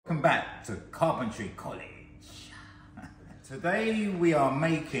Welcome back to Carpentry College. Today we are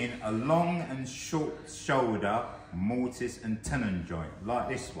making a long and short shoulder mortise and tenon joint, like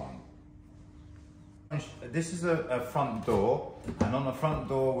this one. This is a front door, and on the front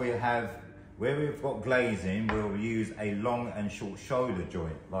door we have, where we've got glazing, we'll use a long and short shoulder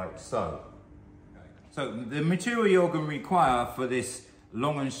joint, like so. So the material you're going to require for this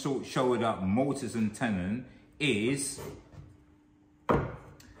long and short shoulder mortise and tenon is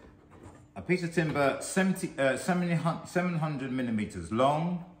a piece of timber 700 millimeters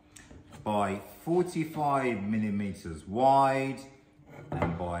long by 45 millimeters wide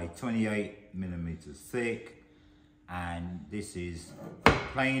and by 28 millimeters thick, and this is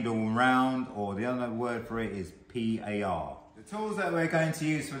planed all round, or the other word for it is PAR. The tools that we're going to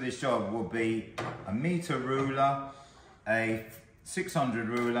use for this job will be a meter ruler, a 600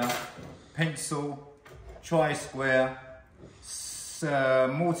 ruler, pencil, tri-square,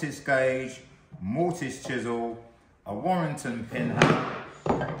 mortise gauge, mortise chisel, a Warrington pin hammer,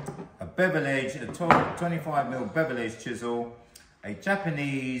 a bevel edge, a 25mm bevel edge chisel, a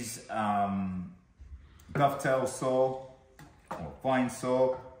Japanese dovetail saw or fine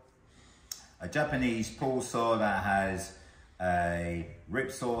saw, a Japanese pull saw that has a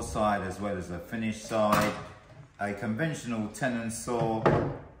rip saw side as well as a finish side, a conventional tenon saw,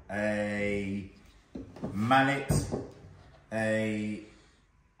 a mallet, a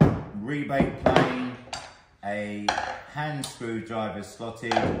rebate plane, a hand screwdriver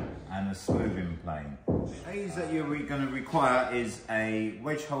slotted, and a smoothing plane. The aids that you're going to require is a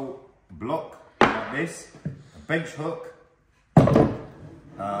wedge hole block like this, a bench hook, a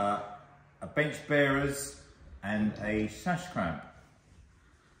bench bearers, and a sash clamp.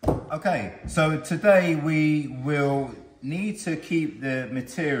 Okay, so today we will need to keep the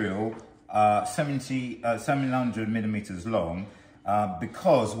material 700 millimeters long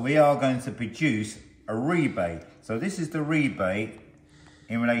because we are going to produce a rebate. So this is the rebate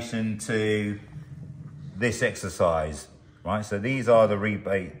in relation to this exercise, right? So these are the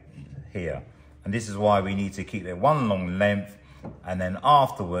rebate here, and this is why we need to keep it one long length, and then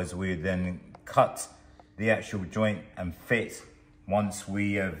afterwards we then cut the actual joint and fit once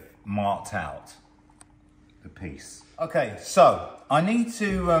we have marked out the piece. Okay, so I need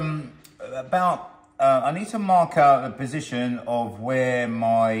to I need to mark out the position of where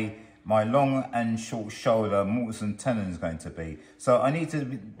my long and short shoulder mortise and tenon is going to be. So I need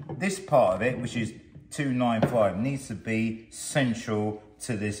to, this part of it, which is 295, needs to be central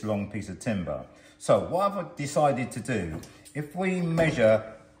to this long piece of timber. So what I've decided to do, if we measure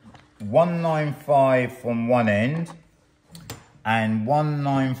 195 from one end and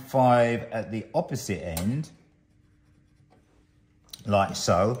 195 at the opposite end, like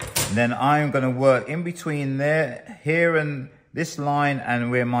so, and then I'm going to work in between there, here and this line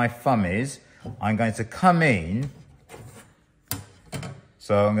and where my thumb is. I'm going to come in,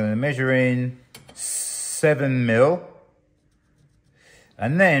 so I'm going to measure in 7mm,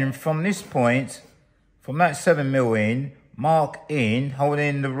 and then from this point, from that 7mm in, mark in,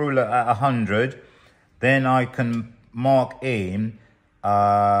 holding the ruler at 100, then I can mark in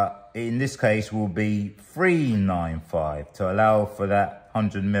this case will be 395 to allow for that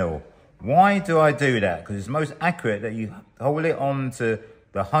 100mm. Why do I do that? Because it's most accurate that you hold it on to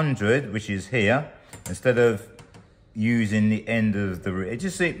the 100, which is here, instead of using the end of the,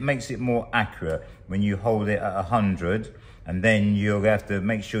 it makes it more accurate when you hold it at 100, and then you'll have to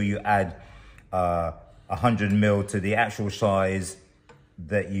make sure you add 100mm to the actual size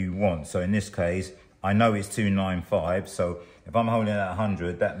that you want. So in this case, I know it's 295, so if I'm holding it at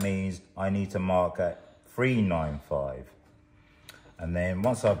 100, that means I need to mark at 395. And then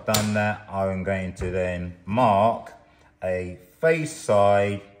once I've done that, I'm going to then mark a face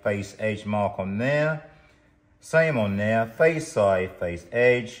side, face edge mark on there. Same on there, face side, face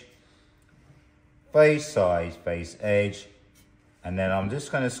edge, face side, face edge. And then I'm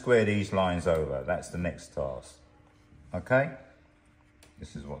just going to square these lines over. That's the next task. Okay?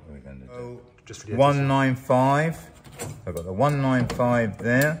 This is what we're going to do. Just for the 195. I've got the 195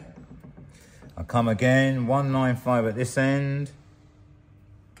 there. I'll come again, 195 at this end.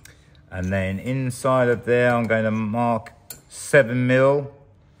 And then inside of there, I'm going to mark 7mm.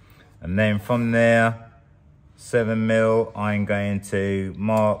 And then from there, 7mm, I'm going to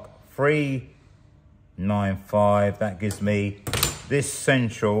mark 395. That gives me this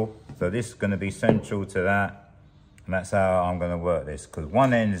central. So this is going to be central to that. And that's how I'm going to work this, because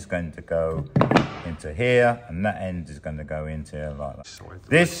one end is going to go into here and that end is going to go into here like that.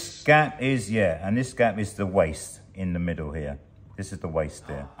 This gap is, and this gap is the waist in the middle here. This is the waist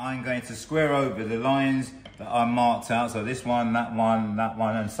there. I'm going to square over the lines that I marked out. So this one, that one,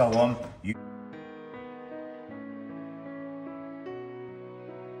 and so on.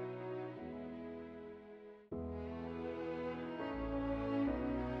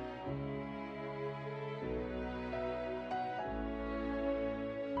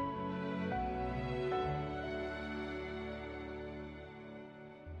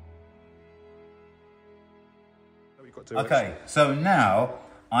 Okay, so now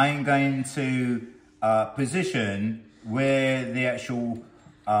I'm going to position where the actual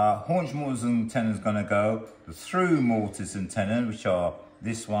haunch mortise and tenon is going to go, the through mortise and tenon, which are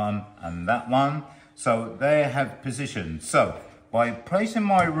this one and that one. So they have positioned. So by placing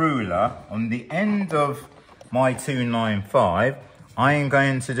my ruler on the end of my 295, I am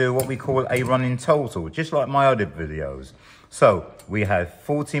going to do what we call a running total, just like my other videos. So we have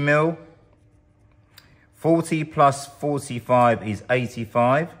 40 mil. 40 plus 45 is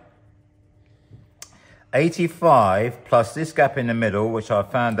 85. 85 plus this gap in the middle, which I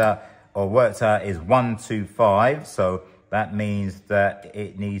found out or worked out is 125. So that means that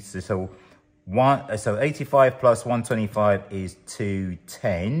it needs to, so 85 plus 125 is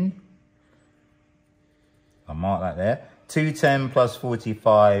 210. I'll mark that there. 210 plus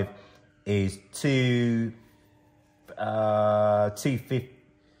 45 is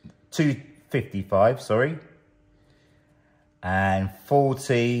 255, sorry. And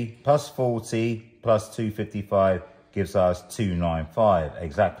 40 plus 40 plus 255 gives us 295,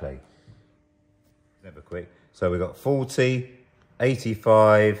 exactly. Never quick. So we've got 40,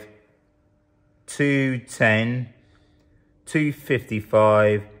 85, 210,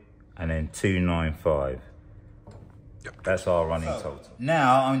 255, and then 295. That's our running total.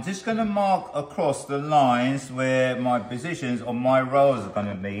 Now I'm just going to mark across the lines where my positions on my rows are going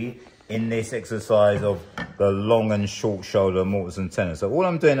to be in this exercise of the long and short shoulder mortise and tenon. So all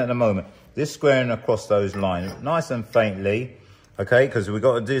I'm doing at the moment, just squaring across those lines, nice and faintly, okay, because we've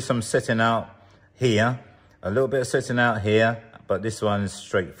got to do some setting out here, a little bit of setting out here, but this one's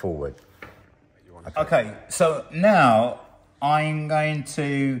straightforward. Okay, so now I'm going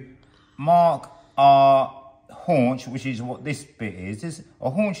to mark our haunch, which is what this bit is. A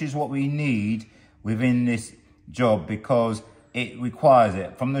haunch is what we need within this job because it requires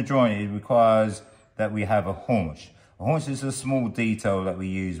it. From the drawing, it requires that we have a haunch. A haunch is a small detail that we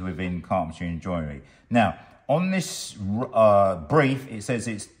use within carpentry and joinery. Now, on this brief, it says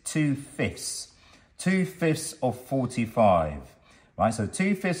it's 2/5. 2/5 of 45. Right, so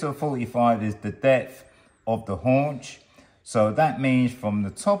 2/5 of 45 is the depth of the haunch. So that means from the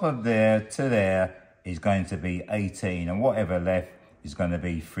top of there to there is going to be 18, and whatever left is going to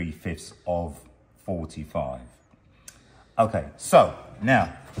be 3/5 of 45. Okay, so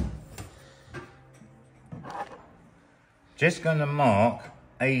now just going to mark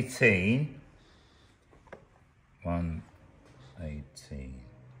 18. 118.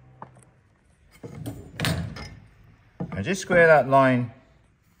 And just square that line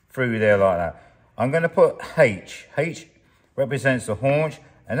through there like that. I'm going to put H. H represents the haunch,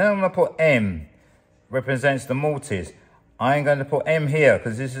 and then I'm going to put M, represents the mortise. I ain't going to put M here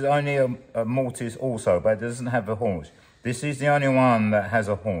because this is only a mortise also, but it doesn't have a haunch. This is the only one that has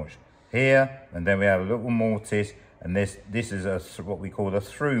a haunch here, and then we have a little mortise, and this is what we call a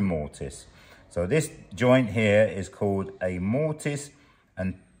through mortise. So this joint here is called a mortise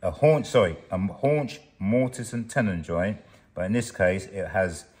and a haunch, a haunch, mortise and tenon joint, but in this case it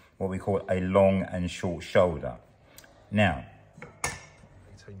has what we call a long and short shoulder. Now,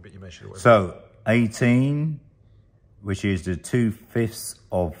 18, but you measured it. So 18, which is the 2/5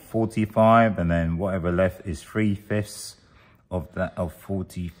 of 45, and then whatever left is 3/5 of that of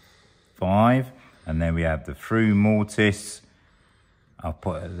 45, and then we have the through mortise. I'll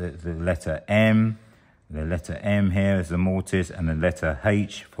put the letter M. The letter M here is the mortise, and the letter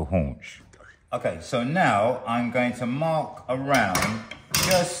H for haunch. Okay, so now I'm going to mark around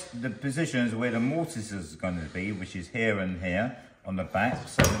just the positions where the mortise is going to be, which is here and here on the back.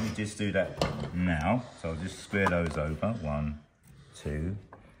 So let me just do that now. So I'll just square those over. 1, 2.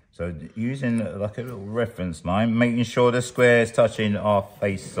 So using like a little reference line, making sure the square is touching our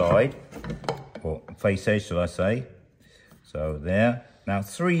face side, or face edge, shall I say. So there. Now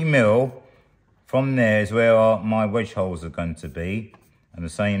 3 mil from there is where my wedge holes are going to be, and the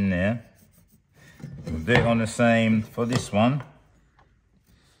same there. We'll do it on the same for this one.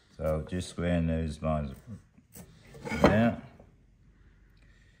 So just squaring those lines there.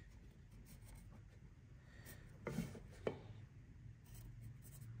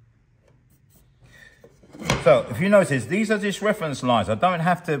 So if you notice, these are just reference lines. I don't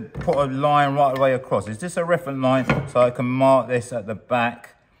have to put a line right away across. It's just a reference line, so I can mark this at the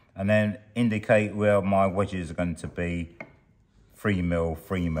back and then indicate where my wedges are going to be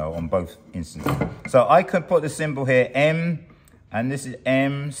 3mm on both instances. So I could put the symbol here, M, and this is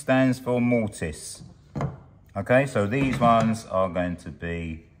M stands for Mortice. Okay, so these ones are going to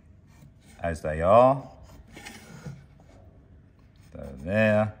be as they are. So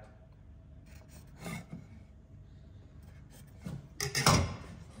there.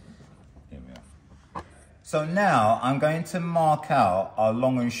 So now I'm going to mark out our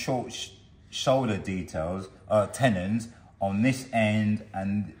long and short shoulder details, tenons, on this end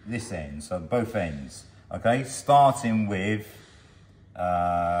and this end, so both ends, okay? Starting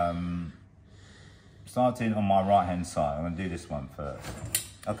on my right hand side. I'm gonna do this one first.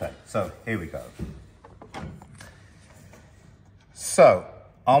 Okay, so here we go. So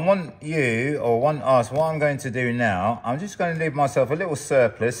I want us, what I'm going to do now, I'm just going to leave myself a little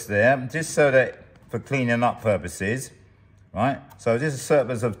surplus there, just so that for cleaning up purposes, right? So this is a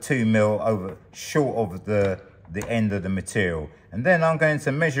surplus of 2mm short of the end of the material. And then I'm going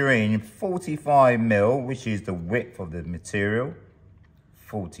to measure in 45mm, which is the width of the material,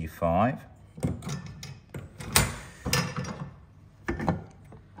 45.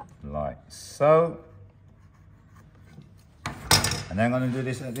 Like so. And then I'm going to do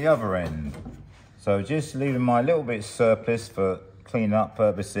this at the other end. So just leaving my little bit surplus for cleaning up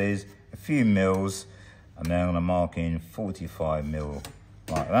purposes, a few mils, and then I'm going to mark in 45mm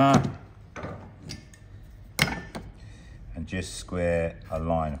like that. And just square a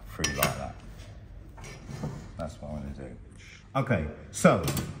line through like that. That's what I'm going to do. Okay, so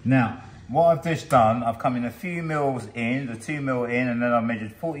now what I've just done, I've come in a few mils in, the 2mm in, and then I've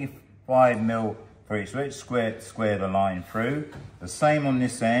measured 45mm for each. Let's square the line through. The same on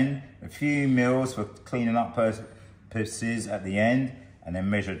this end, a few mils for cleaning up purposes at the end, and then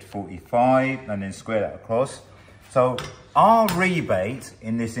measured 45 and then square that across. So our rebate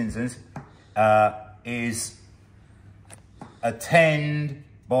in this instance is a 10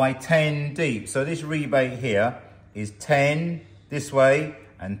 by 10 deep. So this rebate here is 10 this way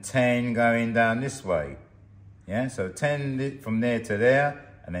and 10 going down this way. Yeah, so 10 from there to there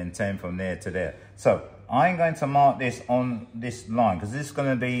and then 10 from there to there. So I'm going to mark this on this line because this is going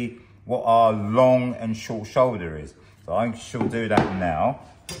to be what our long and short shoulder is. So I shall do that now.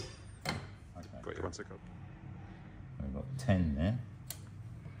 Okay. Got you 1 second. We've got 10 there.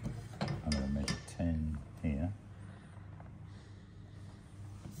 I'm going to measure 10 here.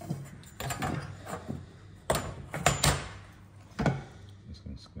 Just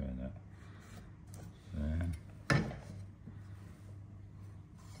going to square that there.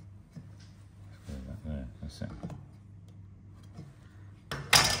 Square that there. That's it.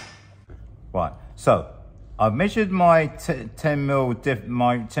 Right. So I've measured my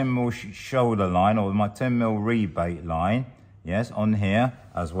 10mm shoulder line, or my 10mm rebate line, yes, on here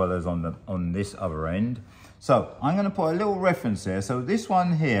as well as on this other end. So I'm going to put a little reference there. So this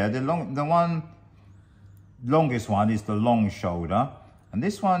one here, the longest one is the long shoulder, and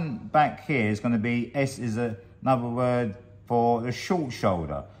this one back here is going to be S is another word for the short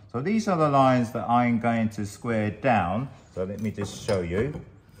shoulder. So these are the lines that I'm going to square down. So let me just show you.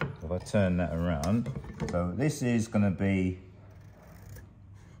 If I turn that around, so this is going to be,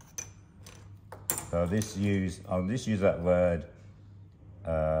 so this I'll just use that word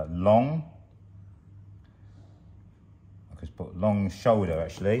long. I could put long shoulder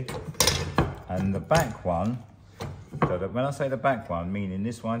actually, and the back one. So that when I say the back one, meaning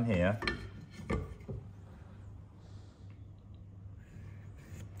this one here,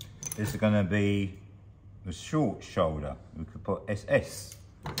 this is going to be the short shoulder. We could put SS.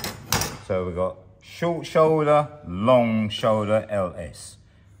 So we've got short shoulder, long shoulder, LS.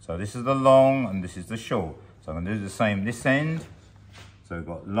 So this is the long and this is the short. So I'm going to do the same this end. So we've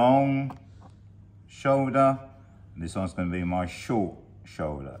got long shoulder, and this one's going to be my short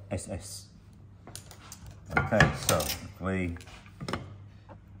shoulder, SS. Okay, so if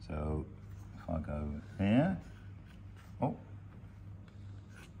I go here, oh.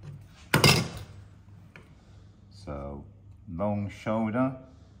 So long shoulder.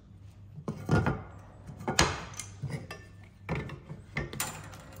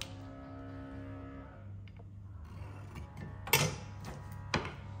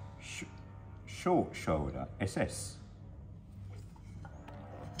 Short shoulder, SS.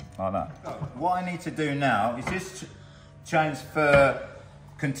 Like that. So what I need to do now is just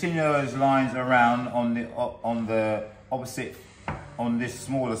continue those lines around on the opposite, on this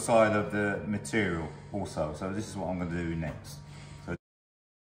smaller side of the material also. So this is what I'm going to do next.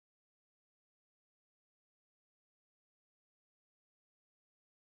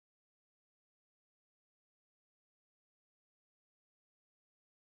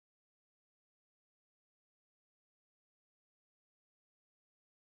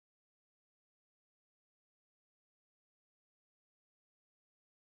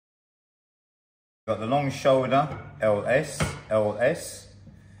 Got the long shoulder, LS,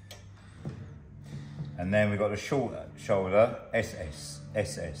 and then we've got the short shoulder, SS.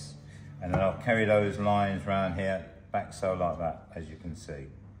 And then I'll carry those lines around here, back so like that, as you can see,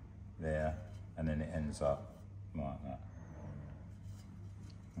 there, and then it ends up like that.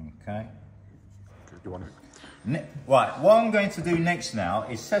 Okay. You want it? Right, what I'm going to do next now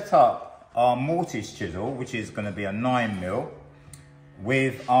is set up our Mortice chisel, which is going to be a 9mm,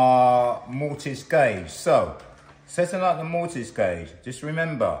 with our Mortice gauge. So, setting up the Mortice gauge, just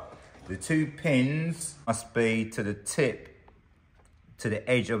remember, the 2 pins must be to the tip, to the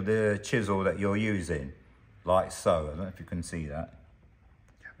edge of the chisel that you're using, like so. I don't know if you can see that.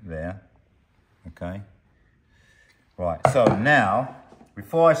 There, okay. Right, so now,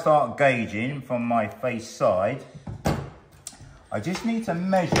 before I start gauging from my face side, I just need to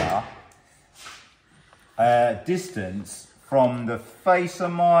measure distance from the face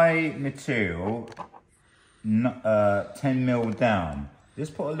of my material 10mm down.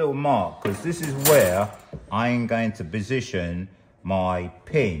 Just put a little mark, because this is where I'm going to position my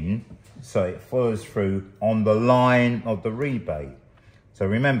pin so it follows through on the line of the rebate. So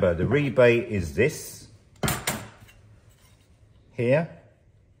remember, the rebate is this here.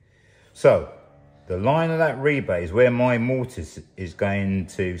 So the line of that rebate is where my mortise is going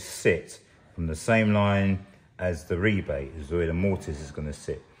to sit, from the same line as the rebate is where the mortise is going to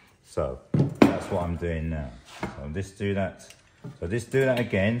sit. So that's what I'm doing now. So just do that. So just do that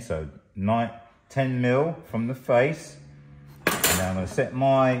again. So 10mm from the face, and now I'm going to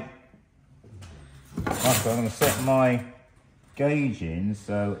set my gauge in,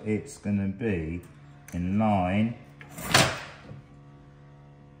 so it's going to be in line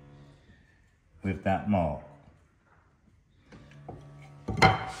with that mark.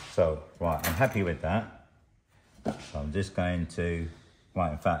 So, right, I'm happy with that. So I'm just going to,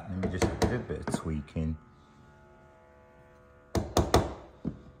 right, in fact, let me just do a little bit of tweaking.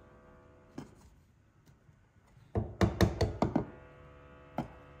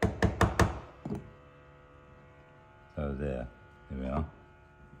 So there we are.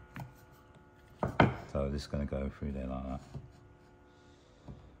 So this is going to go through there like that.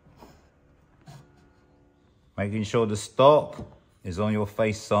 Making sure the stock is on your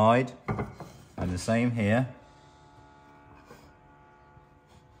face side, and the same here.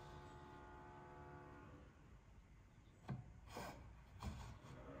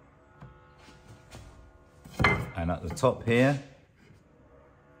 And at the top here,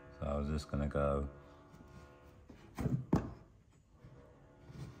 so I was just going to go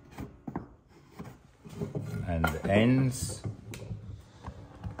and the ends.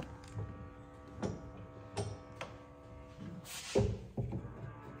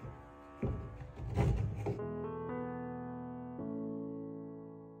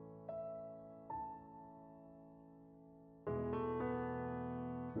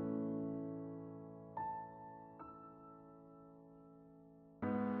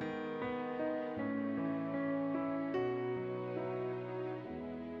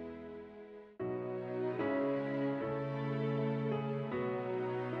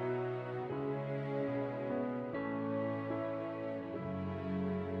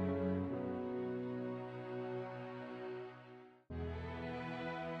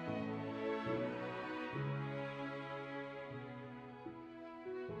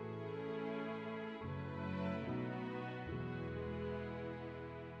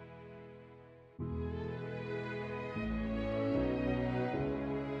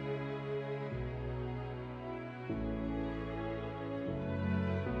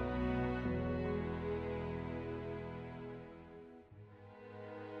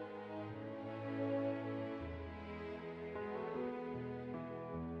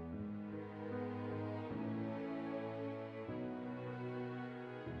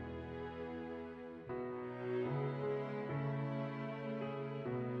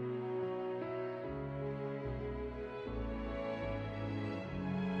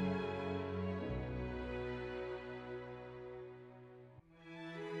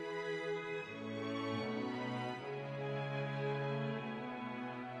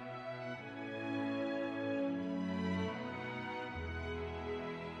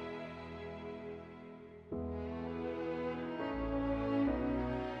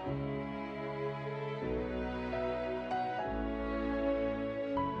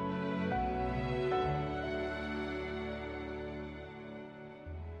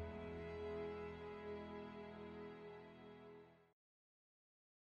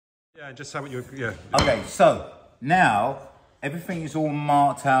 Yeah, just say what you, yeah. Okay, so now everything is all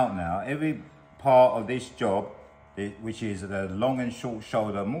marked out now. Every part of this job, which is the long and short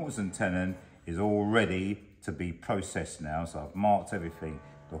shoulder mortise and tenon, is all ready to be processed now. So I've marked everything.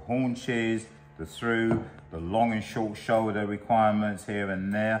 The haunches, the through, the long and short shoulder requirements here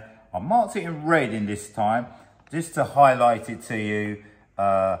and there. I marked it in red in this time, just to highlight it to you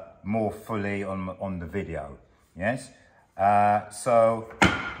more fully on the video, yes? So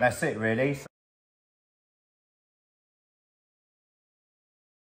that's it really.